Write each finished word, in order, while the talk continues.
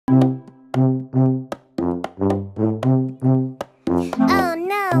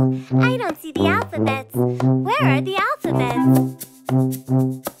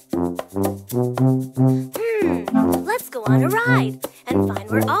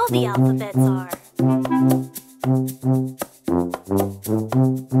all the alphabets are.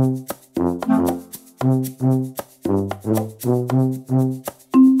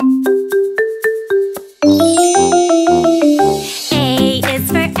 A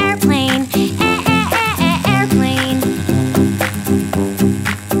is for airplane. Airplane.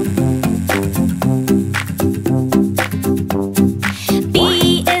 B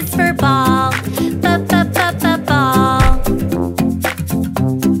is for ball. Ball.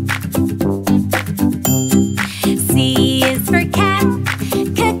 C is for cat.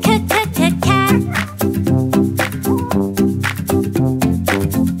 Cat.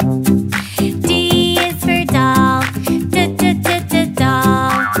 D is for doll.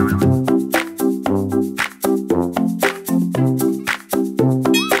 Doll.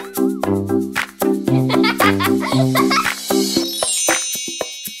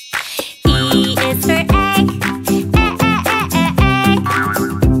 E is for egg. Egg.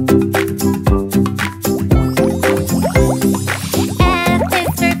 F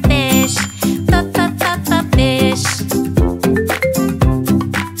is for fish. Fish.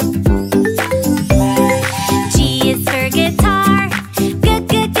 G is for guitar.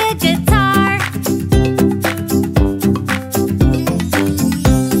 Guitar.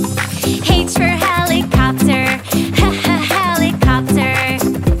 H for helicopter. Helicopter.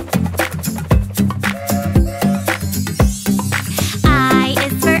 I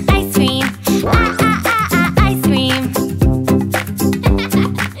is for ice cream. Ice cream.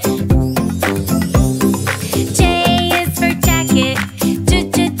 J is for jacket.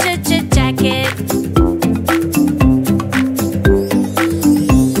 Jacket.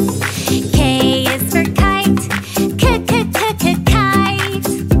 K is for kite. Kite.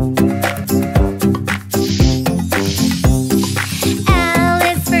 L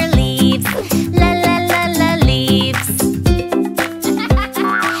is for leaves. Leaves.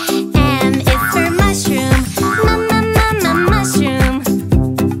 M is for mushroom. Mushroom.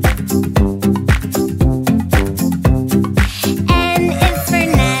 N is for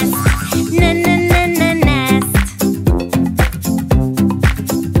nest. Nest.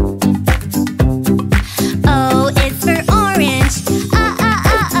 O is for orange.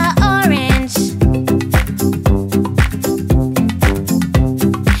 Orange.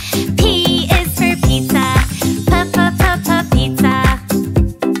 P is for pizza. Pizza.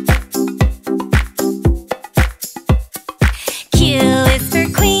 Q is for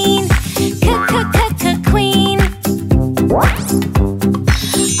queen. Queen.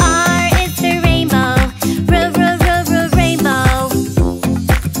 R is for rainbow. Rainbow.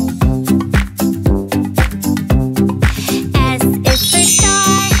 S is for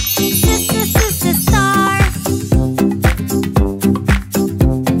star. Star.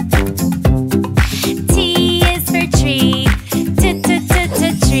 T is for tree.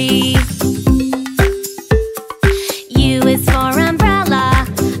 Tree. U is for umbrella.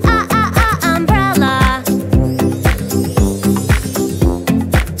 Umbrella.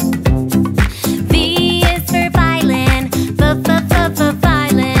 V is for violin.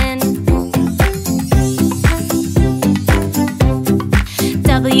 Violin.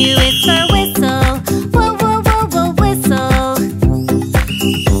 W is for whistle. Whistle.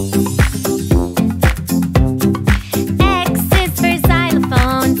 X is for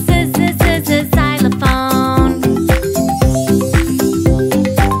xylophone. Xylophone.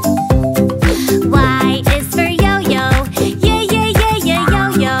 Y is for yo-yo.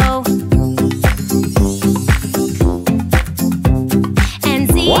 Yo-yo. And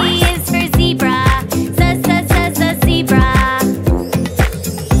Z is for zebra. Zebra.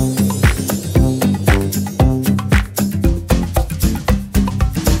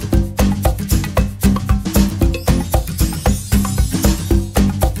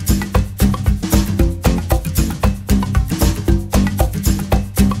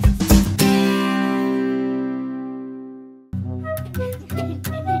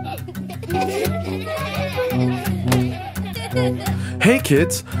 Hey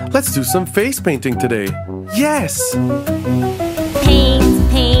kids, let's do some face painting today. Yes! Paint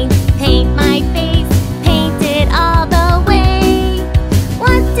my face. Paint it all the way.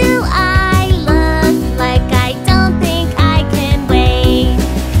 What do I look like? I don't think I can wait.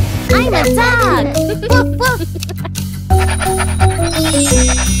 I'm a dog. Woof woof.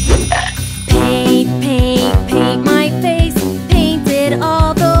 Paint my face. Paint it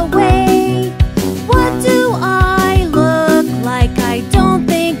all the way. What do I look like? I don't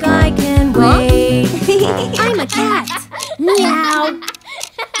think I can wait. I'm a cat. Meow.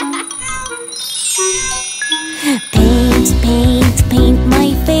 Paint my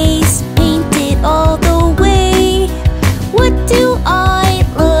face. Paint it all the way. What do I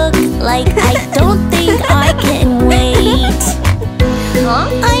look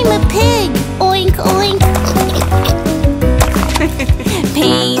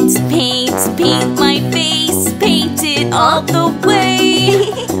all the way.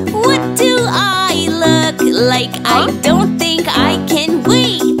 What do I look like? I don't think I can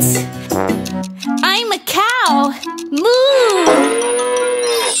wait. I'm a cow. Moo!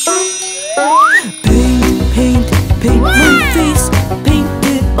 Paint my face. Paint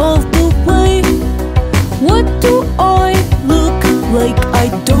it all the way. What do I look like? I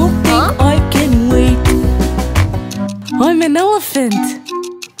don't think I can wait. I'm an elephant.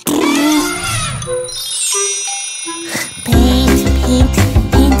 Paint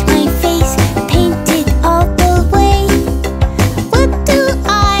my face. Paint it all the way. What do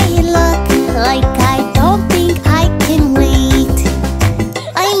I look like? I don't think I can wait.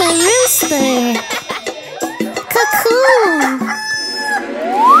 I'm a rooster. Cuckoo!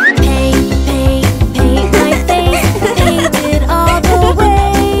 Paint my face. Paint it all the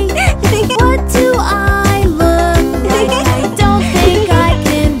way. What do I look like? I don't think I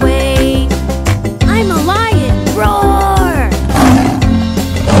can wait. I'm a lion. Roar!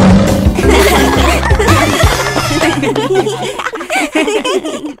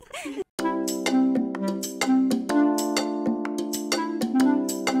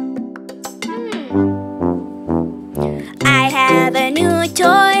 I have a new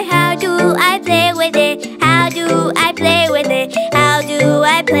toy. How do I play with it? How do I play with it? How do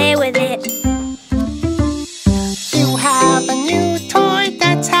I play with it? You have a new toy,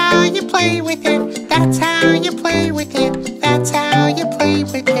 that's how you play with it. That's how you play with it. That's how you play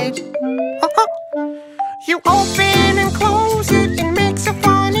with it. You open and close it, it makes a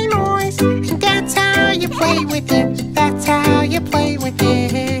funny noise. And that's how you play with it. That's how you play with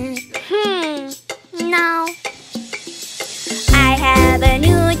it. No. I have a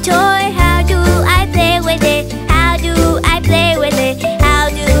new toy. How do I play with it? How do I play with it? How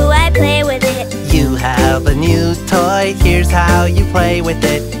do I play with it? You have a new toy, here's how you play with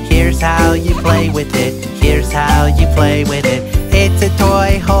it. Here's how you play with it. Here's how you play with it. It's a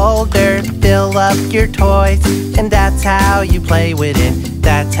toy holder, fill up your toys. And that's how you play with it.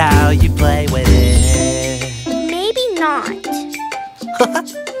 That's how you play with it. Maybe not.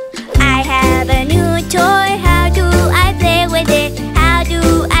 I have a new toy. How do I play with it? How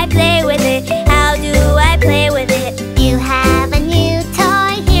do I play with it? How do I play with it? You have a new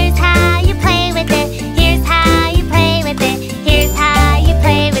toy. Here's how you play with it. Here's how you play with it. Here's how you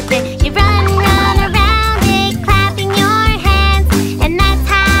play with it. You run around it, clapping your hands. And that's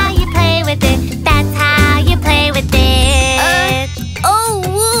how you play with it. That's how you play with it. Oh,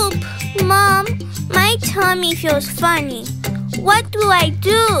 whoop! Mom, my tummy feels funny. What do I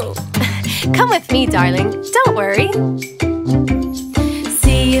do? Come with me, darling. Don't worry.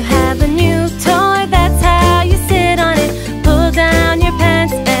 See, you have a new toy. That's how you sit on it. Pull down your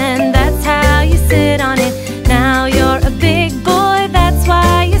pants and that's how you sit on it. Now you're a big boy, that's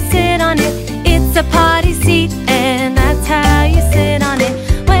why you sit on it. It's a potty seat and that's how you sit on it.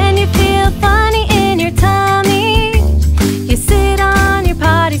 When you feel funny in your tummy, you sit on your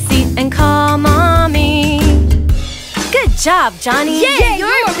potty seat and call mommy. Good job, Johnny. Yeah,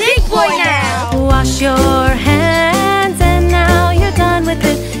 you're a big boy now. Wash your hands and now you're done with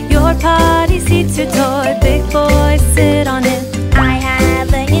it. Your potty seat's your toy. Big boy, sit on it. I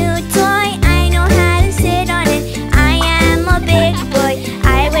have a new toy. I know how to sit on it. I am a big boy.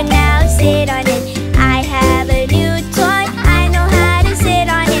 I will now sit on it. I have a new toy. I know how to sit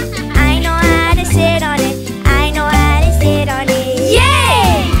on it. I know how to sit on it. I know how to sit on it.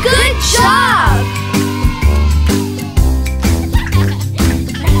 Yay! Good job!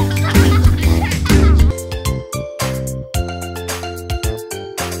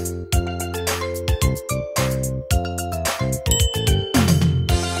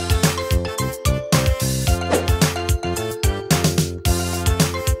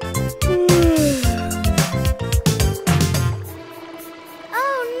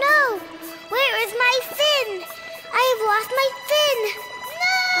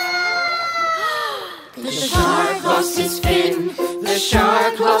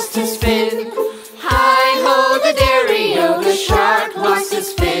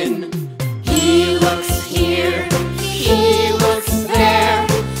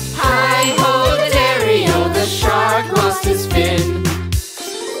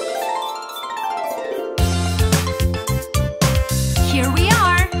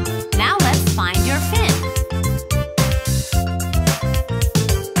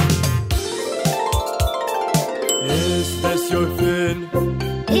 Is this your fin?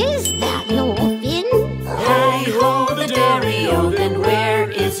 Is that your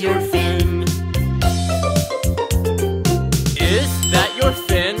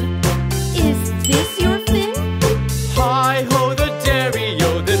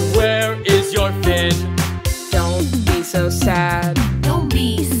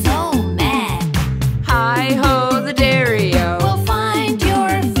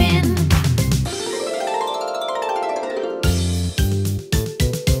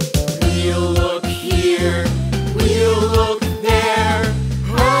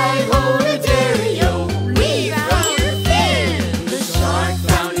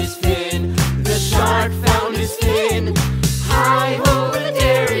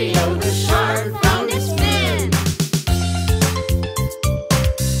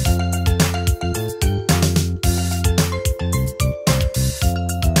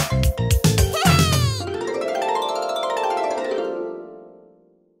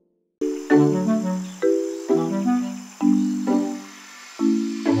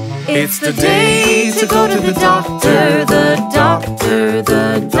It's the day to go to the doctor, the doctor,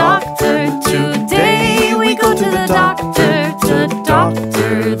 the doctor. Today we go to the doctor, the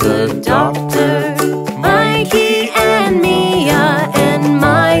doctor, the doctor. Mikey and Mia and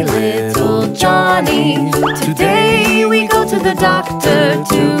my little Johnny. Today we go to the doctor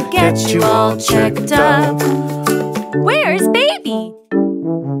to get you all checked up. Where's baby?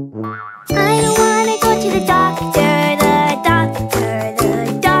 I don't wanna go to the doctor, the doctor,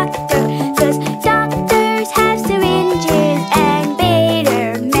 the doctor. 'Cause doctors have syringes and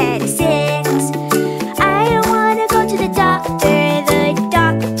bitter medicines. I don't wanna go to the doctor, the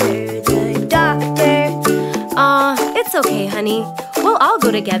doctor, the doctor. Aw, it's okay, honey. We'll all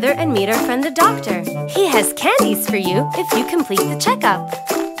go together and meet our friend the doctor. He has candies for you if you complete the checkup.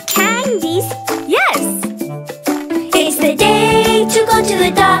 Candies? Yes! It's the day to go to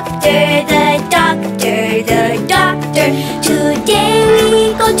the doctor, the doctor, the doctor. Today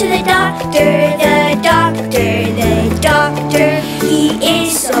we go to the doctor, the doctor, the doctor. He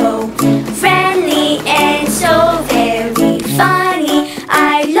is so friendly and so very funny.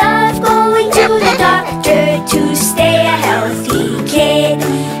 I love going to the doctor to stay a healthy kid.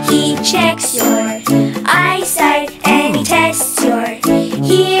 He checks your eyesight and he tests your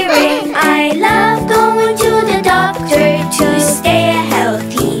hearing. I love going to the doctor to stay a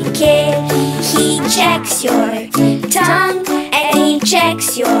healthy kid. He checks your tongue and he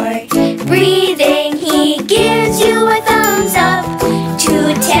checks your breathing. He gives you a thumbs up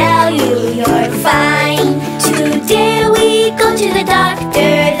to tell you you're fine. Today we go to the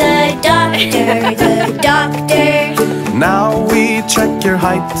doctor, the doctor, the doctor. Now we check your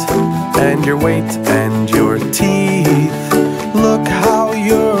height and your weight and your teeth. Look how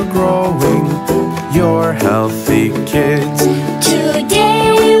you're growing, you're healthy kids.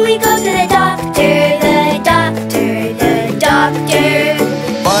 Today we go to the doctor, the doctor, the doctor.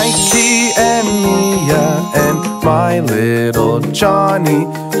 Mikey and Mia and my little Johnny,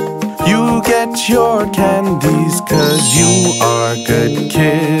 you get your candies 'cause you are good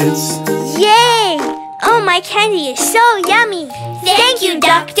kids. Yay! Oh, my candy is so yummy. Thank you,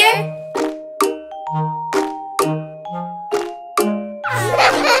 doctor.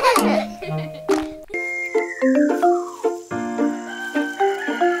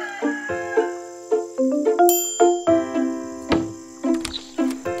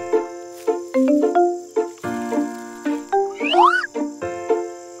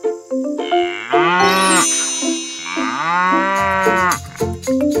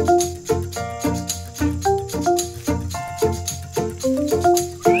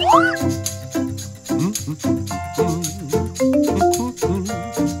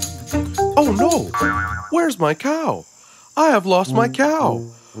 Oh no! Where's my cow? I have lost my cow.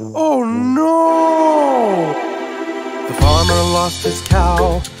 Oh no! The farmer lost his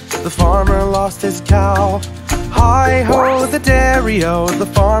cow. The farmer lost his cow. Hi-ho, the dairy-o, the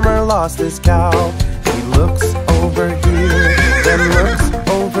farmer lost his cow. He looks over here, then looks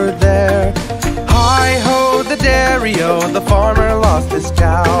over there. Hi-ho, the dairy-o, the farmer lost his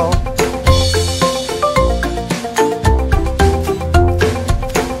cow.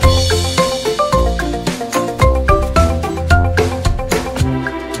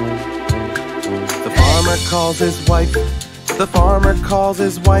 Calls his wife. The farmer calls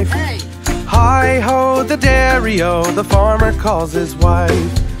his wife. Hey. Hi-ho, the dairy-o, the farmer calls his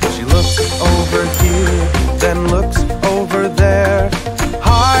wife. She looks over here, then looks over there.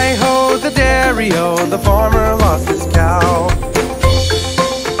 Hi-ho, the dairy-o, the farmer lost his cow.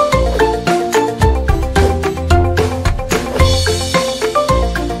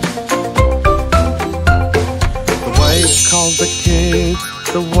 The wife calls the kids.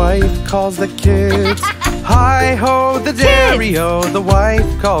 The wife calls the kids. Hi-ho, the dairy-o, the wife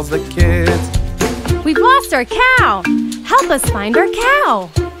calls the kids. We've lost our cow. Help us find our cow.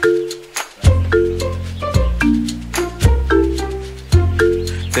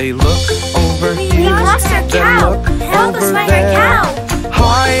 They look over here, We lost our then cow. look Help us over find there. our cow.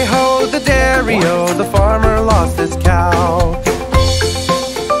 Hi-ho, the dairy-o, the farmer lost his cow.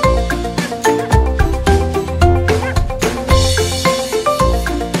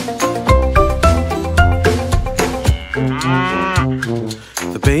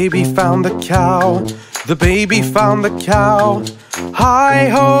 The baby found the cow. The baby found the cow.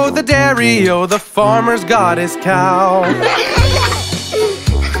 Hi-ho, the dairy-o, the farmer's got his cow.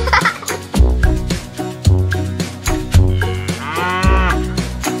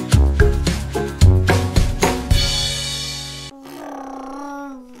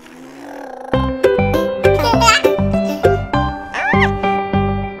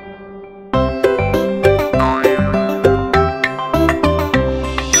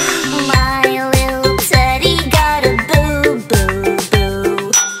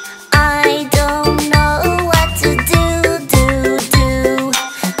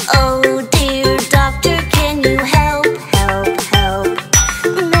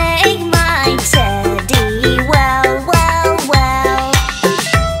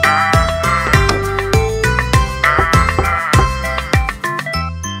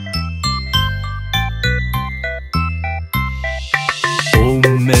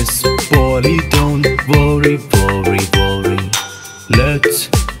 Miss Polly, don't worry, worry, worry. Let's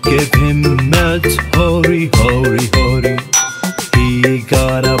give him meds, hurry, hurry, hurry. He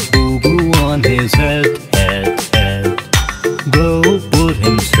got a boo-boo on his head, head, head. Go put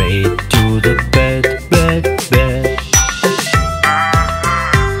him straight to the bed, bed, bed.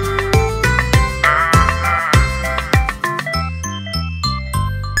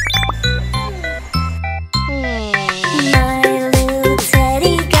 My little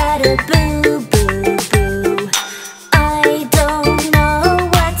teddy got a boo, boo, boo. I don't know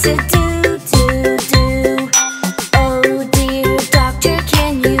what to do, do, do. Oh dear doctor,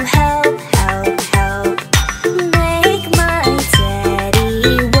 can you help, help, help? Make my teddy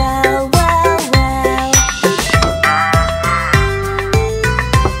well, well, well.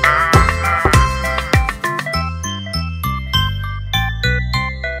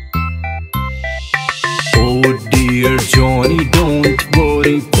 Oh dear Johnny, don't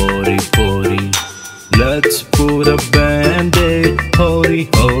worry, worry, worry. Let's put a band-aid, hurry,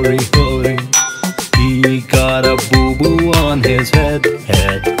 hurry, hurry. He got a boo-boo on his head,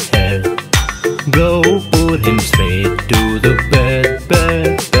 head, head. Go put him straight to the bed,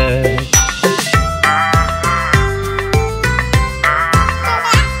 bed, bed.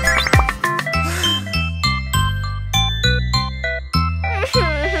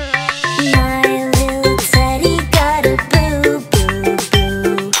 My little teddy got a boo, boo,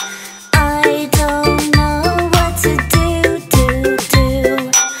 boo. I don't know what to do, do, do.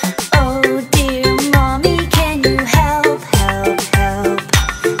 Oh dear mommy, can you help, help, help?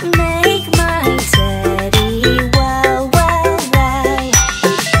 Make my teddy well, well, well.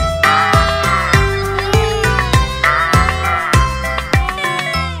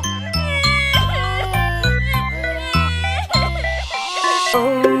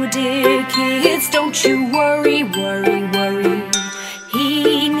 Oh dear kids, don't you worry, worry, worry.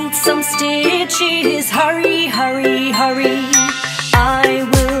 He needs some stitches, hurry, hurry, hurry. I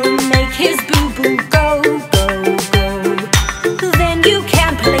will make his boo-boo go, go, go. Then you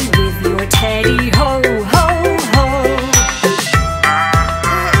can play with your teddy, ho, ho, ho.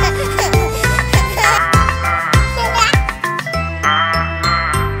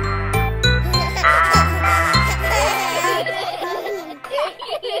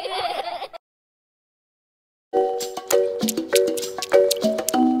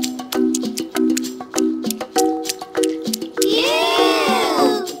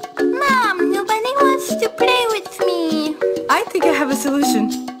 Mom, nobody wants to play with me. I think I have a solution.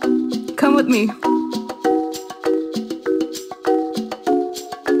 Come with me.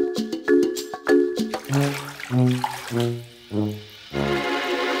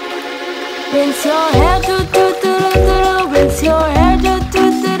 Rinse your hair, do, do, do, do, do. Rinse your hair, do, do,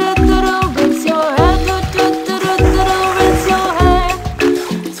 do, do, do. Rinse your hair, do, do, do, do, do. Rinse your hair.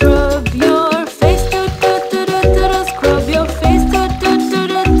 Scrub your face, do, do, do, do, do. Scrub your face, do, do, do,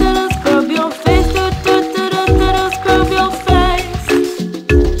 do, do. Scrub your face, do, do, do, do, do. Scrub your face.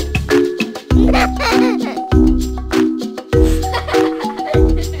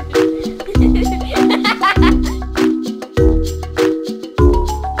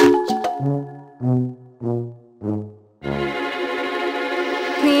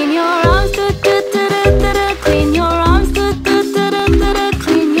 Clean your arms, do, do, do, do, do, do. Clean your arms, do, do, do, do, do, do.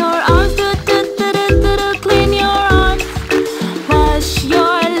 Clean your arms, do, do, do, do, do, do. Clean your arms. Wash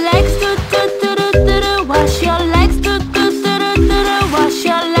your legs, do, do, do, do, do, do. Wash your legs, do, do, do, do, do, do. Wash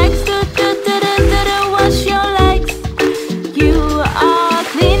your legs, do, do, do, do, do, do. Wash your legs. You are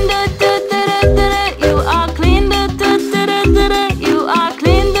clean, do, do, do, do, do, do. You are clean, do, do, do, do, do, do. You are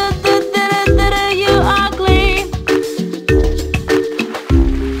clean, do, do, do, do, do, do. You are clean.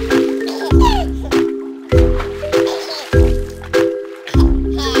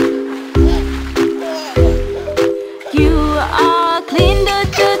 You are clean, do,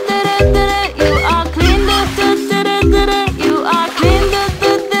 do, do, do, do, do. You are clean, do, do, do, do, do, do. You are clean, do,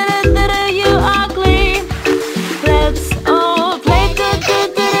 do, do, do, do, do. You are clean. Let's all play, do, do,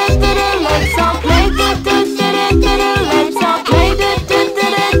 do, do, do, do. Let's all play, do, do, do, do, do, do. Let's all play, do, do, do,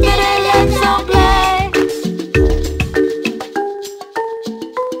 do, do, do. Let's all play.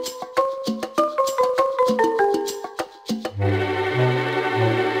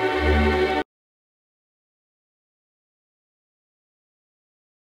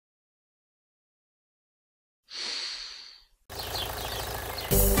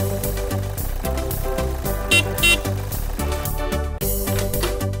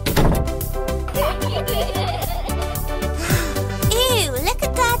 Ew, look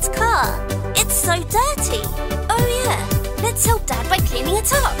at Dad's car. It's so dirty. Oh yeah, let's help Dad by cleaning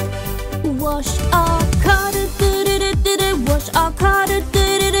it up. Wash our car, do, do, do, do, do, do. Wash our car, do,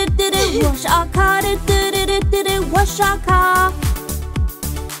 do, do, wash our car.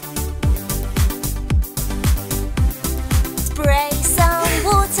 Spray some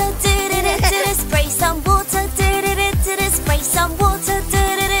water, do-do-do-do-do. Spray some water, do-do-do-do-do. Spray some water,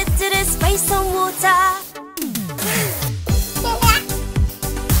 do-do-do-do-do. Spray some water.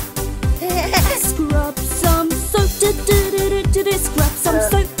 Scrub some soap, do-do-do-do-do. Scrub some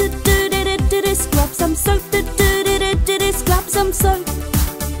soap, do-do-do-do-do. Scrub some soap, do-do-do-do-do. Scrub some soap.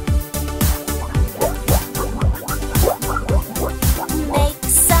 Make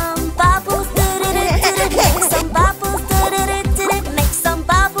some bubbles, do-do-do-do-do. Make some bubbles, do-do-do-do-do. Make some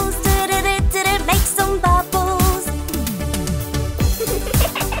bubbles, do-do-do-do-do. Make some bubbles.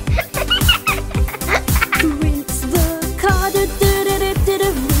 Rinse the car, do-do-do-do-do.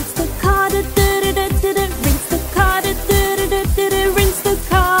 Rinse the car, do-do-do-do-do. Rinse the car, do-do-do-do-do. Rinse the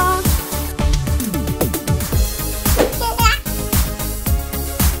car.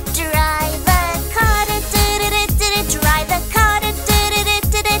 Dry the car, do-do-do-do-do. Dry the car,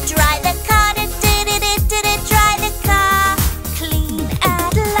 do-do-do-do-do. Dry the car, do-do-do-do-do. Dry the car. Clean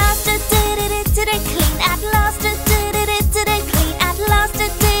at last, do-do-do-do-do. Clean at last, do-do-do-do-do. Clean at last,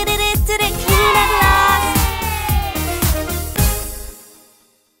 do-do-do-do-do. Clean at last.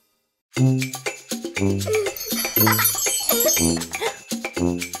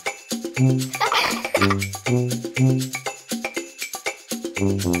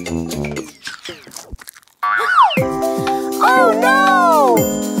 Oh no!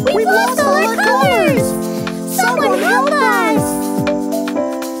 We've lost all our colors! Someone help us!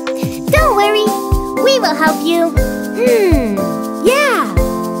 Don't worry, we will help you. Yeah!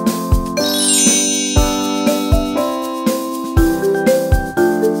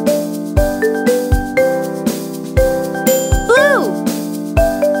 Blue!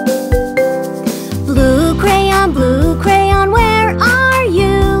 Blue crayon, where are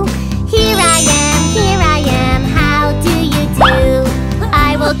you? Here I am, how do you do?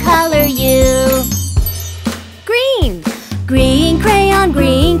 I will color you. Green crayon,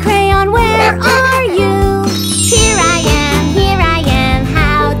 where are you? Here I am,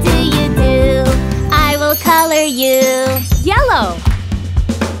 how do you do? I will color you.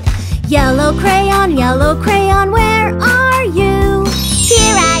 Yellow crayon, where are you?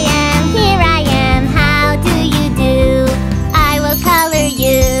 Here I am, how do you do? I will color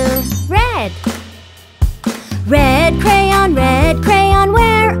you. Red crayon,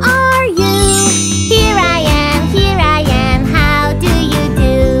 where are you? Here I am, how do you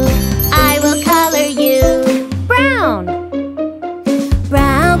do? I will color you.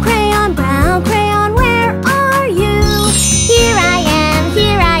 Brown crayon, where are you? Here I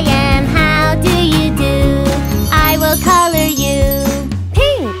am, how do you do? I will color you.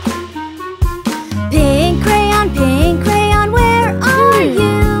 Pink crayon, where are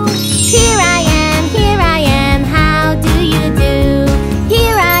you? Here I am, how do you do?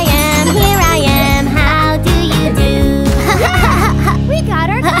 Here I am, how do you do? We got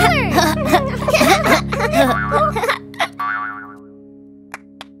our colors!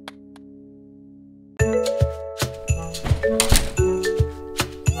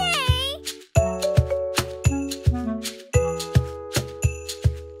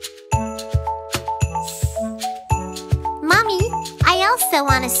 Mommy, I also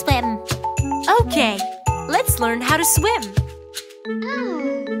want to swim. Okay, let's learn how to swim.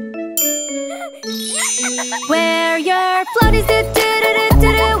 Where your floaties,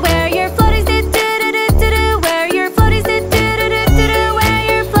 do-do-do-do-do. Where your floaties, do-do-do-do-do. Where your floaties, do-do-do-do-do. Where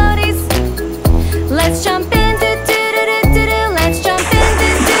your floaties. Let's jump in, do-do-do-do-do. Let's jump in,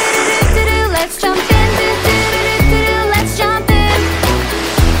 do-do-do-do-do. Let's jump in, do-do-do-do-do. Let's jump in.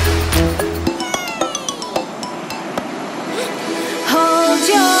 Hold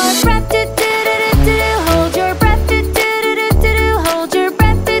your breath, do-do-do-do-do. Hold your breath, do-do-do-do-do. Hold your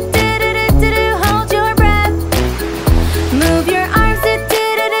breath, do-do-do-do-do. Hold your breath. Move your arms,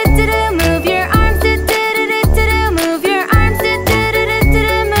 do-do-do-do-do.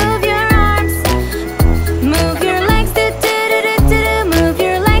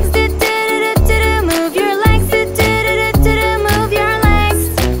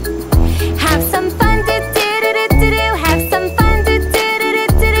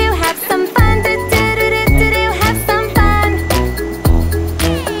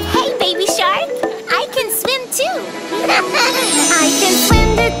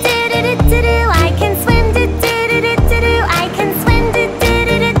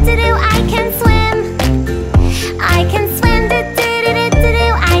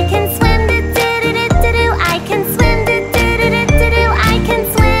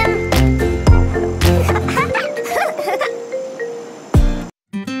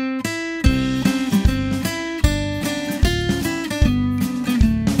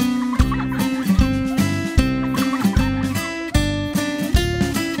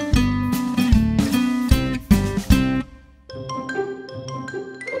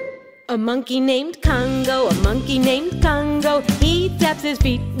 A monkey named Congo, a monkey named Congo. He taps his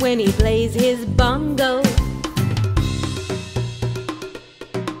feet when he plays his bongo.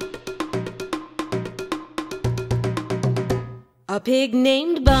 A pig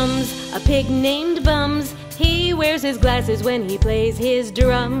named Bums, a pig named Bums. He wears his glasses when he plays his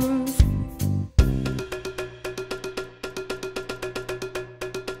drums.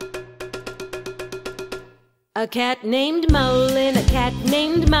 A cat named Mowlin, a cat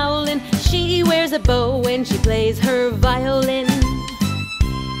named Mowlin. She wears a bow when she plays her violin.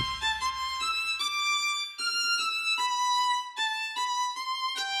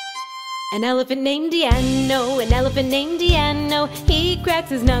 An elephant named Diano, an elephant named Diano. He cracks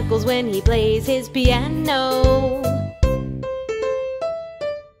his knuckles when he plays his piano.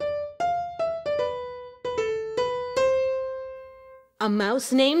 A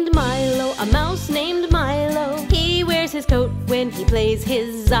mouse named Milo, a mouse named Milo. He wears his coat when he plays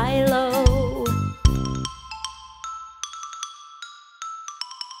his xylo.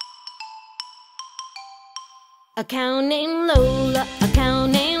 A cow named Lola, a cow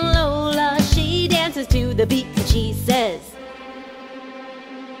named Lola. She dances to the beat and she says,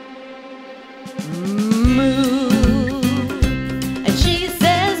 moo. And she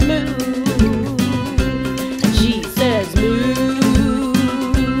says moo. And she says moo.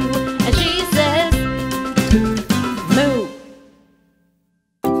 And she says moo.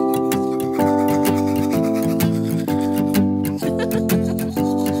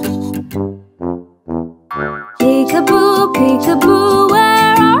 Peekaboo, peekaboo,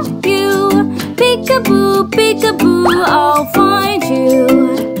 where are you? Peekaboo, peekaboo, I'll find you.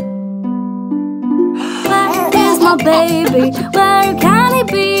 Where is my baby? Where can he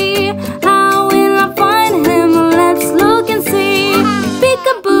be? How will I find him? Let's look and see.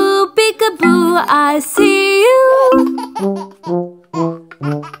 Peekaboo, peekaboo, I see you.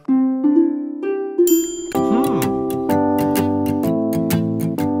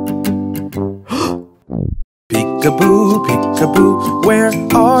 Peekaboo, peekaboo, where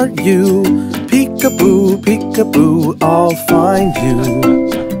are you? Peekaboo, peekaboo, I'll find you.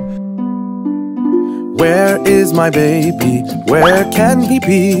 Where is my baby? Where can he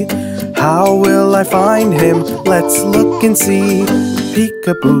be? How will I find him? Let's look and see.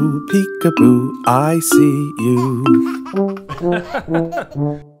 Peekaboo, peekaboo, I see you.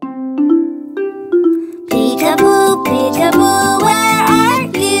 Peekaboo, peekaboo, where are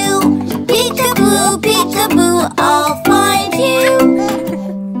you? Peekaboo, peekaboo, I'll find you.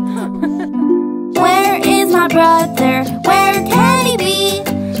 Where is my brother? Where can he be?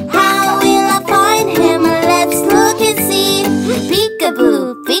 How will I find him? Let's look and see. Peekaboo,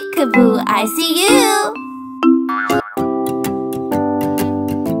 peekaboo, I see you.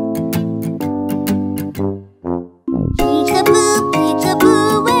 Peekaboo,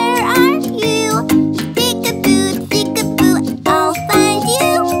 peekaboo, where are you? Peekaboo, peekaboo, I'll find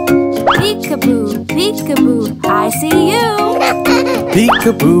you. Peekaboo, peekaboo, I see you.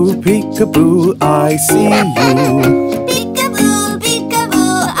 Peekaboo, peekaboo, I see you. Peekaboo,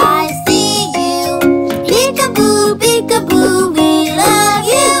 peekaboo, I see you. Peekaboo, peekaboo, we love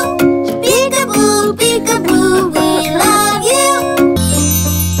you. Peekaboo, peekaboo, we love you.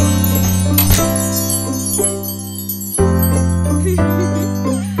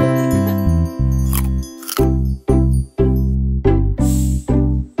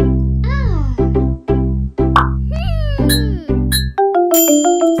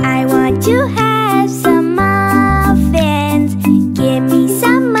 I want to have some muffins. Give me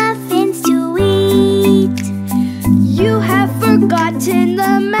some muffins to eat. You have forgotten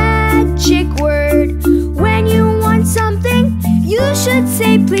the magic word. When you want something, you should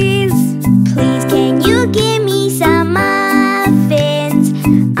say please. Please, can you give me some muffins?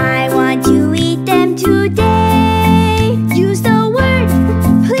 I want to eat them today. Use the word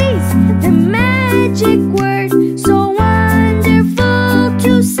please, the magic word, so wonderful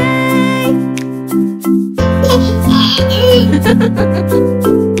to say.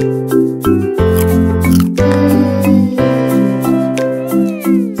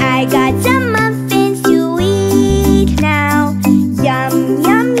 I got some muffins to eat now. Yum,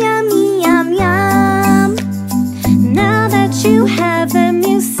 yum, yummy, yum, yum. Now that you have them,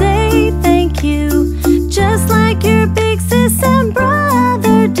 you say thank you, just like your big sis and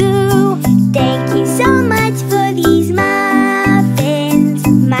brother do. Thank you so much for these muffins.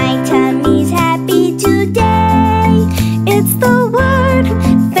 My tummy's happy today. It's the word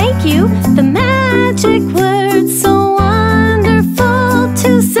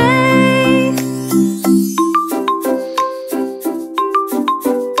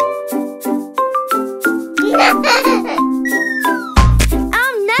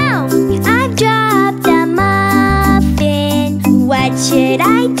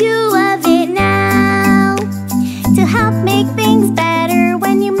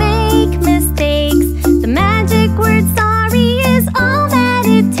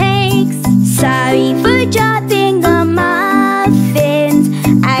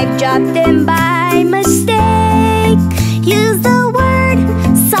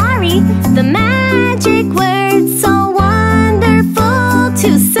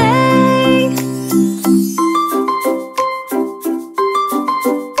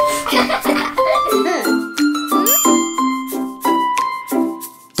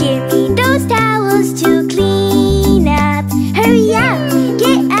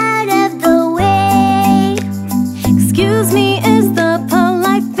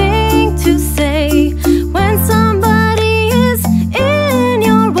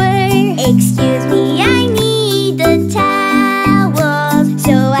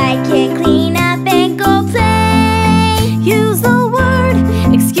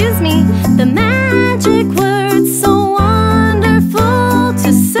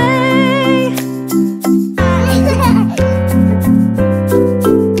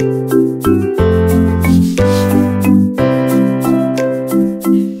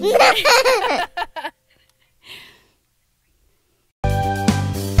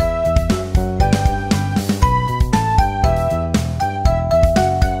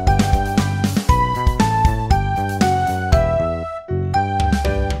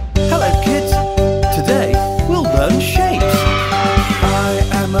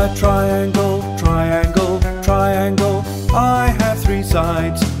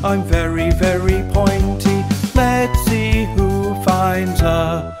sides, I'm very, very pointy. Let's see who finds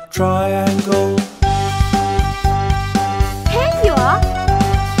a triangle. Here you are.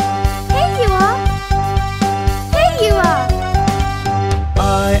 Here you are. Here you are.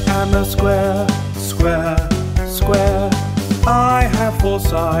 I am a square, square, square. I have 4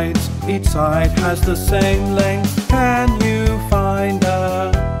 sides, each side has the same length. Can you find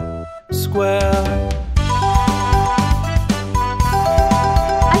a square?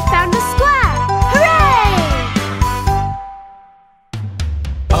 I found a square. Hooray!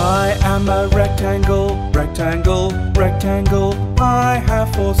 I am a rectangle, rectangle, rectangle. I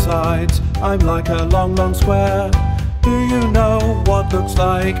have 4 sides, I'm like a long, long square. Do you know what looks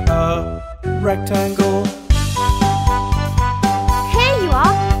like a rectangle? Here you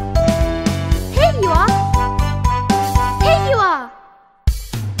are. Here you are. Here you are.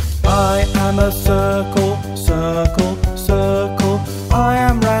 I am a circle, circle, circle. I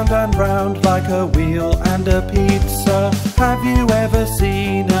am round and round like a wheel and a pizza. Have you ever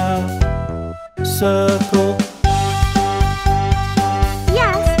seen a circle?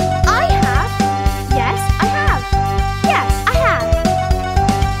 Yes, I have. Yes, I have. Yes, I have.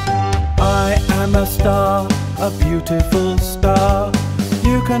 I am a star, a beautiful star.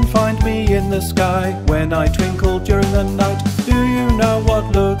 You can find me in the sky when I twinkle during the night. Do you know what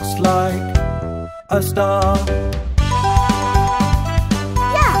looks like a star?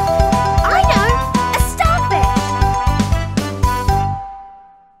 Yeah, I know. A starfish.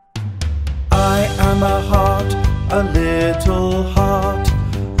 I am a heart, a little heart.